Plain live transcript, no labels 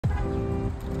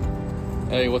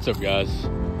Hey, what's up guys?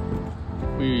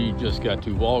 We just got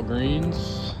to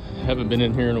Walgreens. Haven't been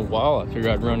in here in a while. I figured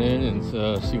I'd run in and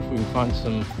see if we can find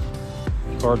some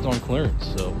cards on clearance.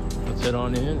 So let's head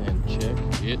on in and check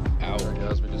it out. All right,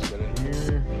 guys, we just got in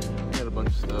here. I got a bunch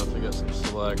of stuff. I got some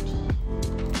Select,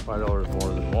 $5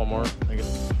 more than Walmart. I got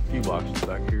a few boxes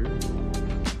back here.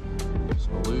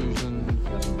 Some Illusion,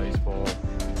 got some baseball.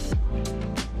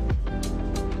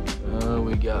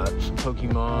 We got some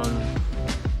Pokemon.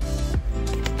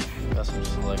 Got some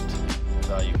Select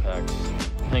value packs,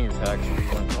 hanger packs, what you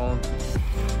want to call them.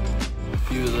 A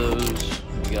few of those.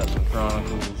 We got some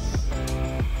Chronicles.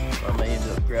 I may end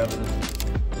up grabbing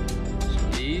some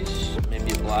of these,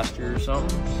 maybe a blaster or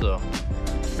something. So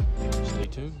stay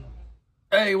tuned.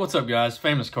 Hey, what's up, guys?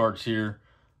 Famous Cards here.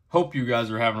 Hope you guys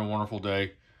are having a wonderful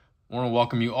day. I want to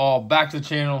welcome you all back to the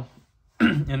channel.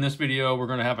 In this video, we're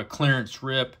going to have a clearance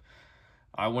rip.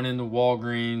 I went into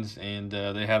Walgreens and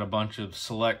they had a bunch of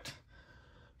Select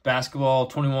basketball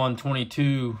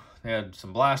 21-22. They had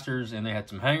some blasters and they had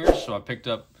some hangers, so I picked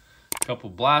up a couple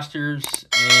blasters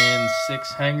and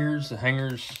 6 hangers. The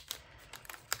hangers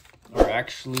are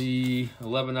actually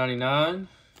 $11.99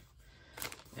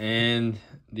 and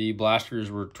the blasters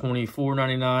were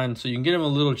 $24.99, so you can get them a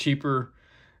little cheaper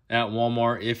at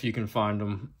Walmart if you can find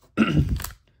them.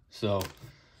 So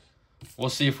we'll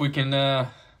see if we can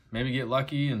maybe get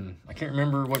lucky. And I can't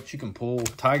remember what you can pull.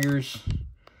 Tigers,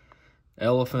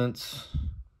 elephants,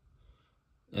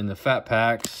 and the fat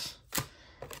packs.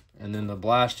 And then the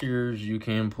blasters, you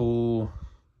can pull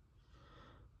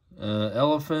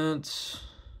elephants,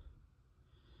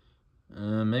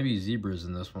 maybe zebras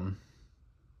in this one.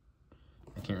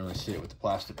 I can't really see it with the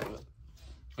plastic of it.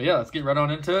 But yeah, let's get right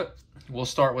on into it. We'll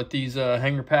start with these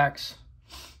hanger packs.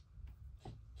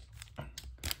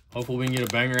 Hopefully we can get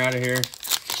a banger out of here.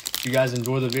 If you guys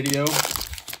enjoy the video,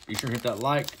 be sure to hit that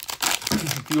like.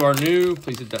 If you are new,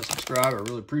 please hit that subscribe. I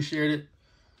really appreciate it.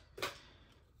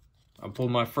 I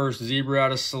pulled my first zebra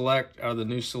out of Select, out of the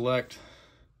new Select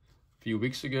a few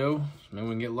weeks ago. So maybe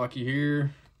we can get lucky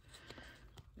here.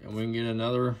 And we can get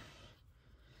another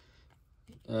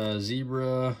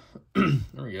zebra.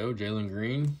 There we go, Jalen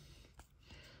Green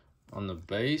on the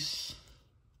base.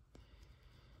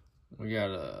 We got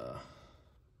a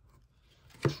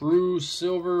True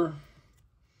Silver,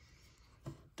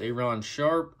 Dayron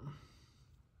Sharp.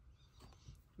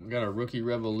 We got a Rookie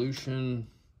Revolution,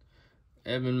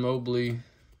 Evan Mobley.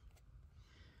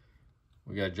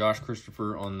 We got Josh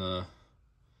Christopher on the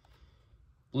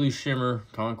Blue Shimmer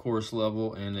Concourse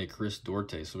level, and a Chris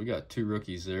Duarte. So we got 2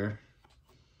 rookies there.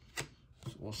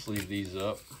 So we'll sleeve these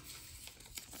up.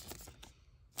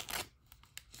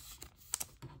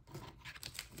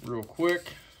 Real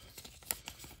quick.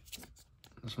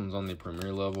 This one's on the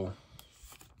Premier level.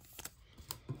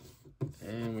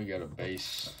 And we got a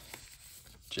base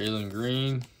Jalen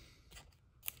Green.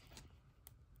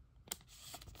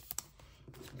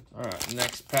 Alright,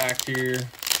 next pack here.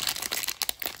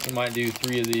 We might do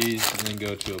 3 of these and then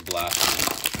go to a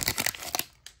blaster.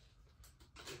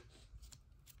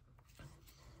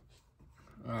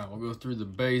 Alright, we'll go through the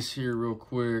base here real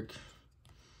quick.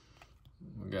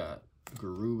 We got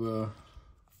Garuba,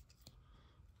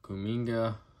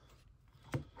 Kuminga,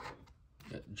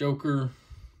 got Joker.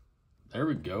 There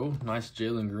we go. Nice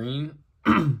Jalen Green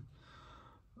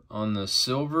on the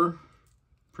silver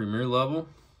Premier level.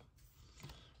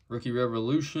 Rookie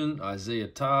Revolution, Isaiah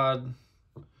Todd.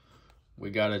 We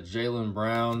got a Jaylen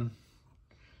Brown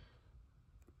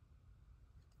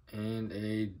and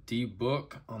a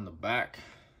D-Book on the back.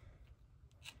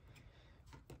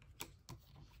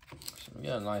 So we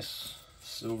got a nice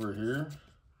silver here.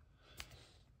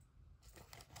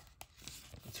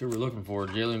 That's who we're looking for,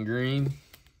 Jalen Green.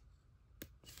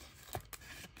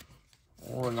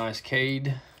 Or a nice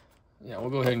Cade. Yeah, we'll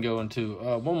go ahead and go into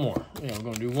one more. Yeah, we're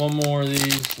going to do one more of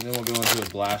these, and then we'll go into a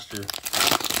blaster.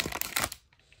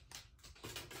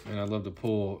 And I'd love to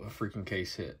pull a freaking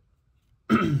case hit.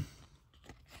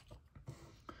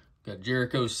 Got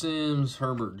Jericho Sims,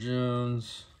 Herbert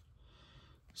Jones,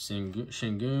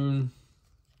 Şengün,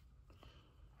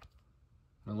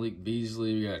 Malik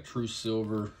Beasley. We got True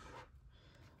Silver,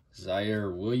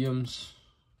 Zaire Williams,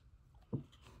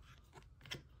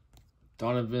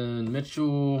 Donovan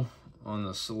Mitchell on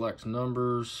the Select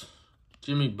numbers,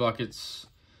 Jimmy Buckets,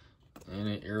 and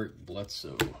an Eric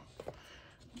Bledsoe.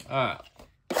 All right,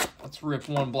 let's rip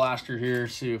one blaster here,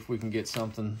 see if we can get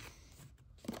something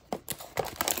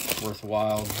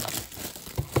worthwhile.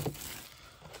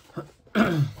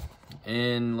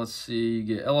 And let's see, you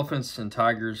get elephants and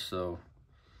tigers, so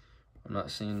I'm not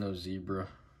seeing no zebra.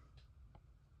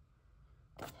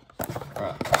 All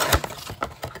right.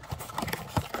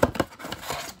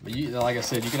 Like I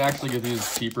said, you can actually get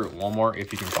these cheaper at Walmart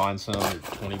if you can find some. They're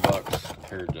 20 bucks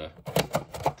compared to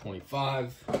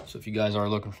 25. So if you guys are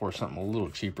looking for something a little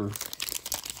cheaper,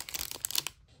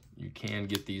 you can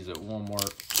get these at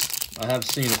Walmart. I have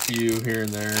seen a few here and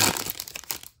there.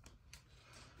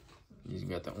 You've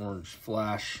got the orange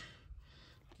flash.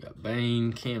 You got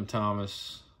Bane, Cam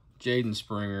Thomas, Jaden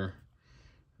Springer,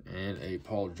 and a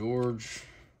Paul George.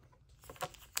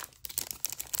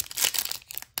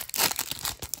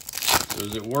 So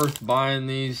is it worth buying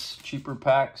these cheaper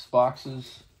packs,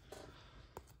 boxes?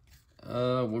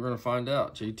 We're going to find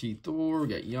out. JT Thor, we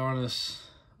got Giannis,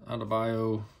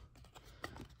 Adebayo,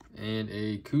 and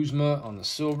a Kuzma on the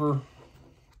silver.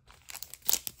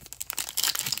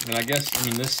 And I guess,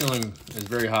 this ceiling is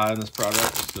very high in this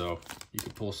product, so you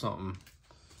could pull something,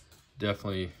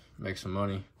 definitely make some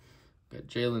money. Got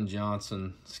Jalen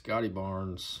Johnson, Scotty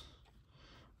Barnes,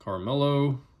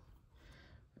 Carmelo,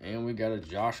 and we got a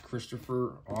Josh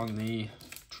Christopher on the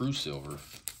True Silver.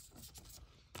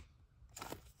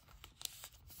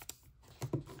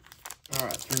 All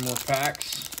right, 3 more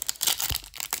packs.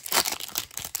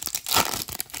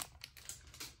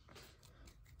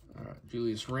 All right,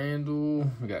 Julius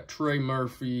Randle. We got Trey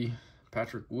Murphy,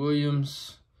 Patrick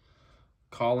Williams,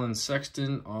 Colin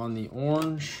Sexton on the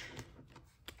orange.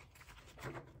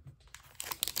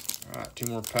 All right, 2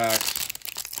 more packs.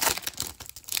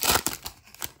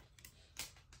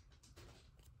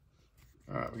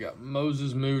 All right, we got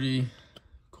Moses Moody,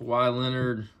 Kawhi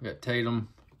Leonard, we got Tatum,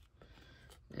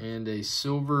 and a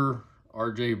silver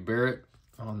RJ Barrett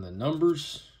on the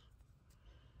numbers.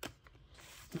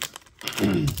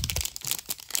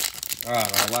 All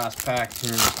right, our last pack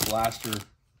here in this blaster.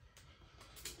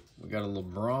 We got a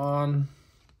LeBron,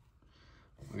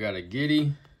 we got a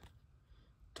Giddey,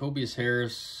 Tobias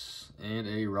Harris, and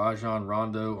a Rajon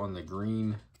Rondo on the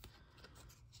green.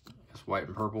 It's white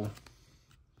and purple.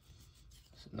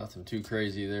 Nothing too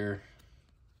crazy there.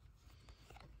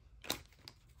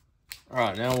 All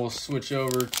right, now we'll switch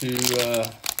over to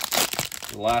the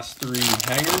last 3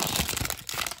 hangers.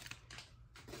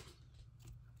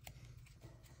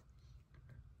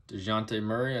 DeJounte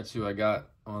Murray, that's who I got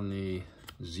on the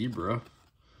zebra.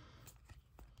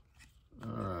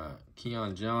 All right,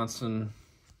 Keon Johnson,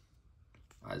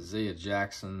 Isaiah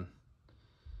Jackson.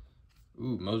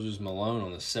 Ooh, Moses Malone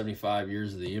on the 75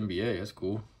 years of the NBA. That's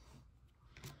cool.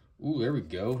 Ooh, there we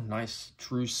go. Nice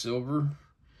true silver.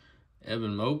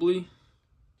 Evan Mobley.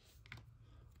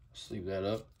 Let's leave that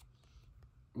up.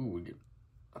 Ooh,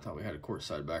 I thought we had a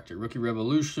courtside back there. Rookie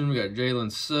Revolution. We got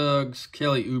Jalen Suggs,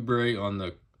 Kelly Oubre on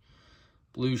the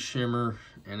blue shimmer,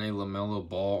 and a LaMelo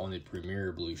Ball on the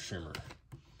Premier blue shimmer.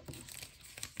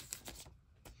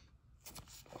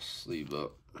 Sleeve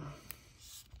up.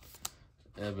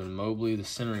 Evan Mobley. The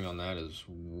centering on that is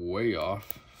way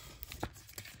off.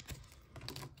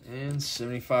 And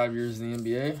 75 years in the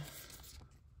NBA.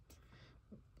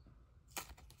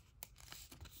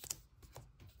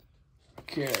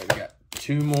 Okay, we got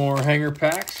 2 more hanger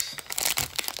packs.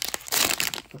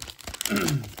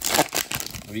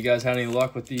 Have you guys had any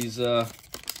luck with these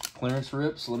clearance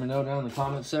rips? Let me know down in the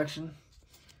comment section.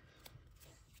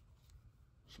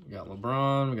 So we got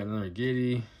LeBron, we got another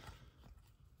Giddey,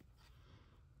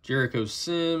 Jericho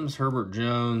Sims, Herbert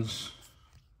Jones,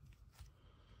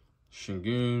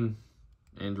 Şengün,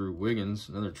 Andrew Wiggins,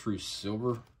 another true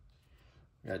silver.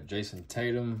 We got Jason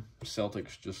Tatum.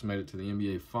 Celtics just made it to the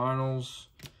NBA Finals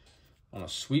on a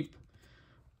sweep.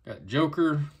 Got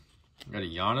Joker. Got a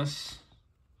Giannis.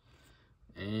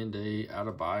 And a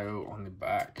Adebayo on the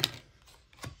back.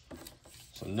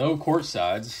 So no court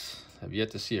sides. Have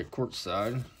yet to see a court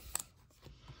side.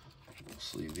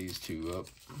 Let's leave these 2 up.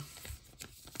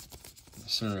 The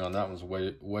centering on that one's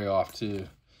way off too.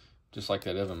 Just like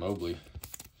that Evan Mobley.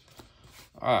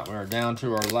 All right, we're down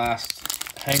to our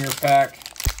last hanger pack.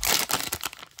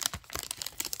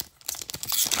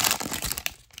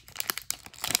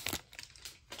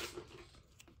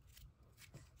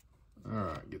 All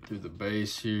right, get through the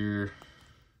base here.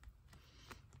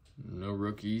 No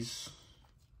rookies.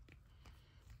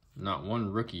 Not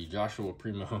one rookie. Joshua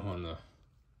Primo on the...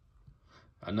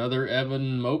 Another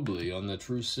Evan Mobley on the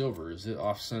true silver. Is it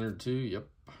off-centered too? Yep.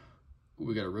 Ooh,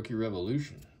 we got a Rookie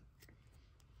Revolution.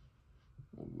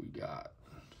 What we got?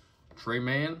 Trey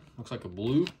Mann. Looks like a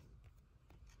blue.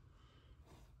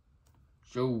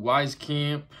 Joe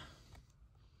Wieskamp.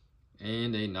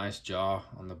 And a nice jaw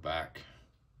on the back.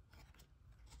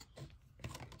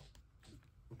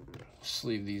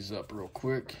 Sleeve these up real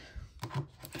quick.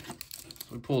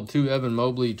 We pulled 2 Evan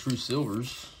Mobley true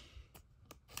silvers.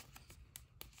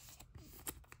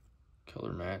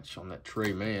 Color match on that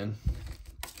Trey Mann.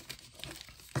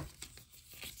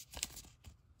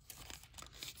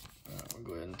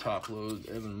 top load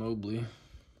Evan Mobley.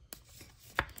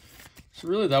 So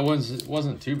really that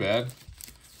wasn't too bad.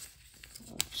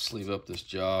 Sleeve up this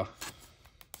jaw.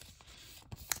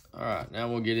 All right, now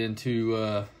we'll get into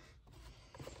the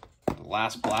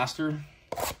last blaster.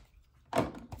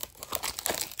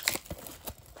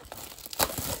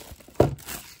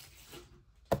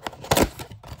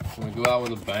 When we go out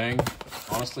with a bang,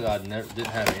 honestly, didn't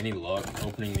have any luck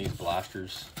opening these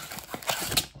blasters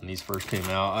when these first came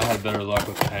out. I had better luck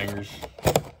with the hangers.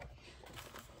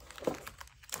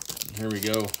 Here we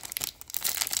go.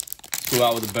 Go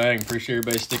out with a bang. Appreciate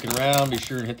everybody sticking around. Be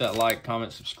sure and hit that like,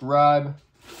 comment, subscribe.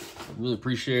 I really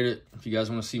appreciate it. If you guys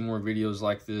want to see more videos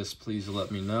like this, please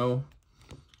let me know.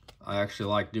 I actually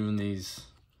like doing these.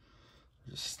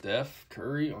 There's Steph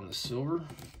Curry on the silver.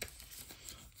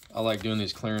 I like doing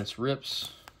these clearance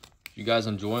rips. If you guys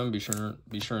enjoy them, be sure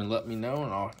and let me know,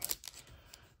 and I'll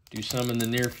do some in the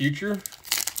near future.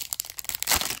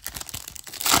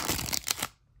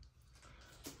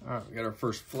 All right, we got our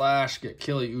first flash. Got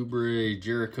Kelly Oubre,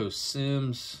 Jericho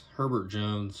Sims, Herbert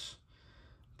Jones,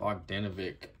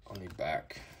 Bogdanovic on the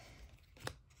back.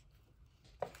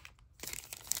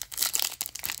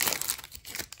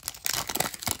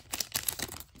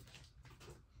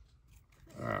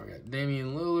 All right, we got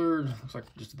Damian Lillard. Looks like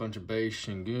just a bunch of base.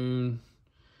 Şengün,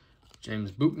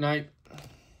 James Bouknight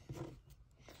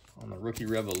on the Rookie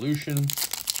Revolution.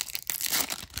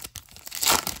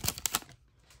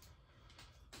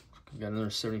 We got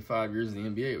another 75 years of the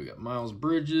NBA. We got Miles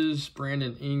Bridges,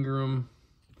 Brandon Ingram,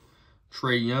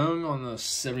 Trae Young on the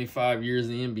 75 years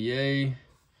of the NBA,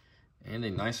 and a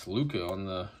nice Luka on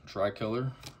the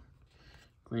tricolor.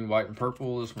 Green, white, and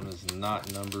purple. This one is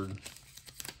not numbered.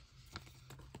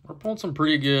 We're pulling some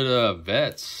pretty good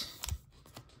vets.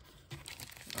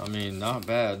 I mean, not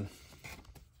bad.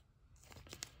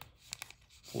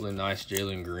 Pulled a nice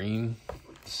Jalen Green,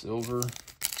 silver.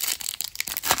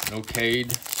 No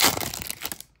Cade.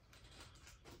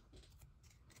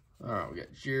 All right, we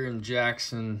got Jaren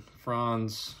Jackson,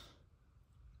 Franz,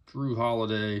 Drew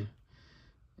Holiday,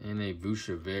 and a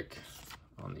Vucevic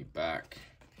on the back.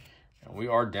 And we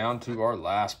are down to our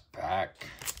last pack.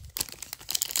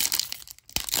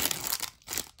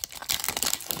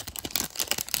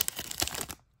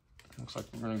 Looks like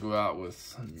we're going to go out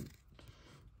with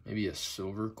maybe a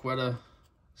silver Quetta,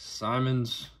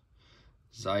 Simons,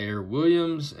 Zaire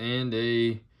Williams, and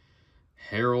a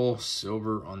Harrell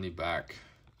silver on the back.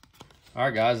 All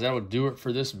right, guys, that would do it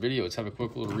for this video. Let's have a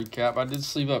quick little recap. I did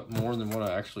sleeve up more than what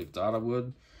I actually thought I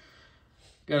would.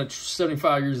 Got a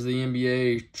 75 years of the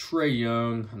NBA, Trae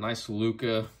Young, a nice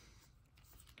Luka,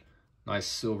 nice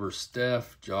silver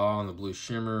Steph, Jaw on the blue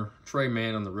shimmer, Trey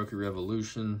Mann on the Rookie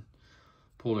Revolution.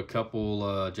 Pulled a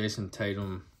couple Jason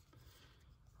Tatum,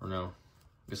 or no,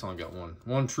 I guess I only got one.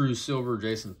 One true silver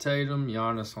Jason Tatum,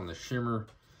 Giannis on the shimmer,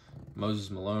 Moses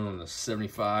Malone on the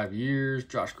 75 years,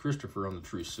 Josh Christopher on the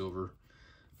true silver,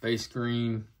 base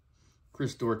green,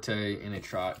 Chris Duarte, and a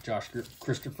Josh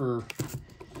Christopher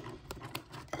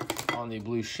on the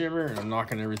blue shimmer. And I'm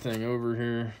knocking everything over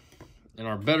here. In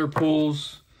our better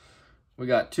pulls, we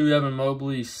got two Evan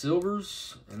Mobley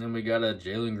silvers, and then we got a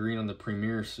Jalen Green on the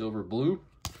Premier silver blue.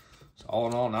 So all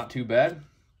in all, not too bad.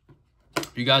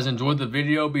 If you guys enjoyed the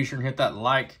video, be sure to hit that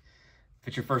like. If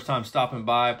it's your first time stopping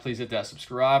by, please hit that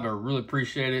subscribe. I really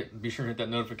appreciate it. Be sure to hit that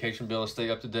notification bell to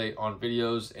stay up to date on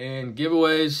videos and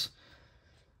giveaways.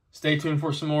 Stay tuned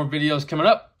for some more videos coming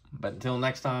up. But until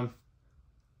next time,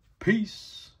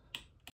 peace.